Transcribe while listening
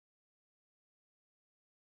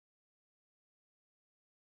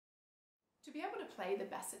To be able to play the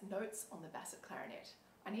basset notes on the basset clarinet,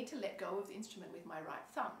 I need to let go of the instrument with my right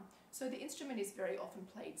thumb, so the instrument is very often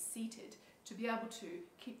played seated to be able to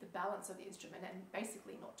keep the balance of the instrument and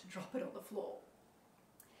basically not to drop it on the floor.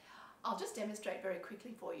 I'll just demonstrate very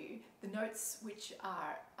quickly for you the notes which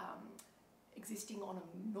are existing on a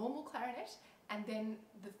normal clarinet, and then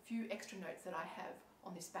the few extra notes that I have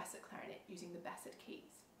on this basset clarinet using the basset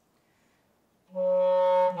keys.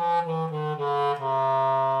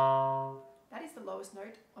 That is the lowest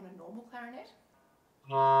note on a normal clarinet.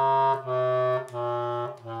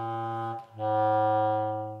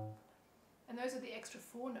 And those are the extra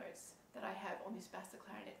 4 notes that I have on this basset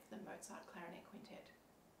clarinet for the Mozart Clarinet Quintet.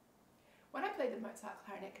 When I play the Mozart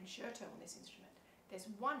Clarinet Concerto on this instrument, there's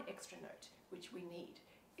one extra note which we need.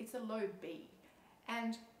 It's a low B,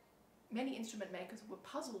 and many instrument makers were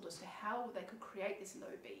puzzled as to how they could create this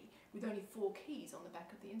low B with only 4 keys on the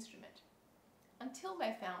back of the instrument, until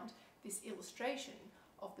they found this illustration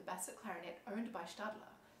of the basset clarinet owned by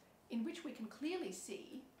Stadler, in which we can clearly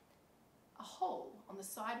see a hole on the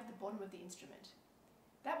side of the bottom of the instrument.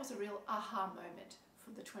 That was a real aha moment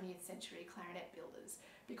for the 20th century clarinet builders,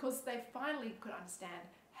 because they finally could understand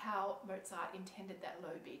how Mozart intended that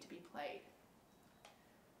low B to be played.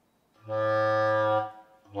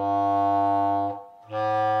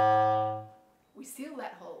 We seal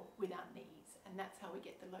that hole with our knees, and that's how we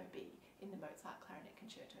get the low B in the Mozart Clarinet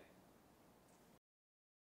Concerto.